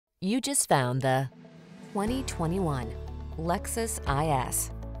You just found the 2021 Lexus IS.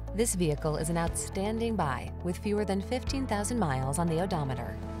 This vehicle is an outstanding buy with fewer than 15,000 miles on the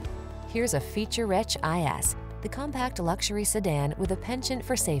odometer. Here's a feature-rich IS, the compact luxury sedan with a penchant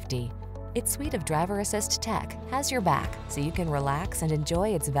for safety. Its suite of driver assist tech has your back so you can relax and enjoy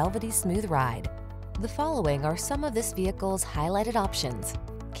its velvety smooth ride. The following are some of this vehicle's highlighted options: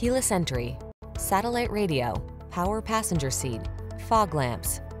 keyless entry, satellite radio, power passenger seat, fog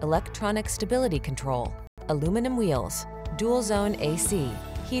lamps, electronic stability control, aluminum wheels, dual zone AC,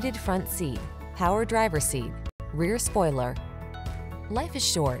 heated front seat, power driver seat, rear spoiler. Life is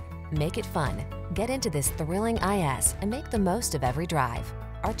short, make it fun. Get into this thrilling IS and make the most of every drive.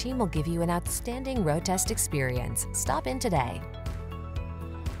 Our team will give you an outstanding road test experience. Stop in today.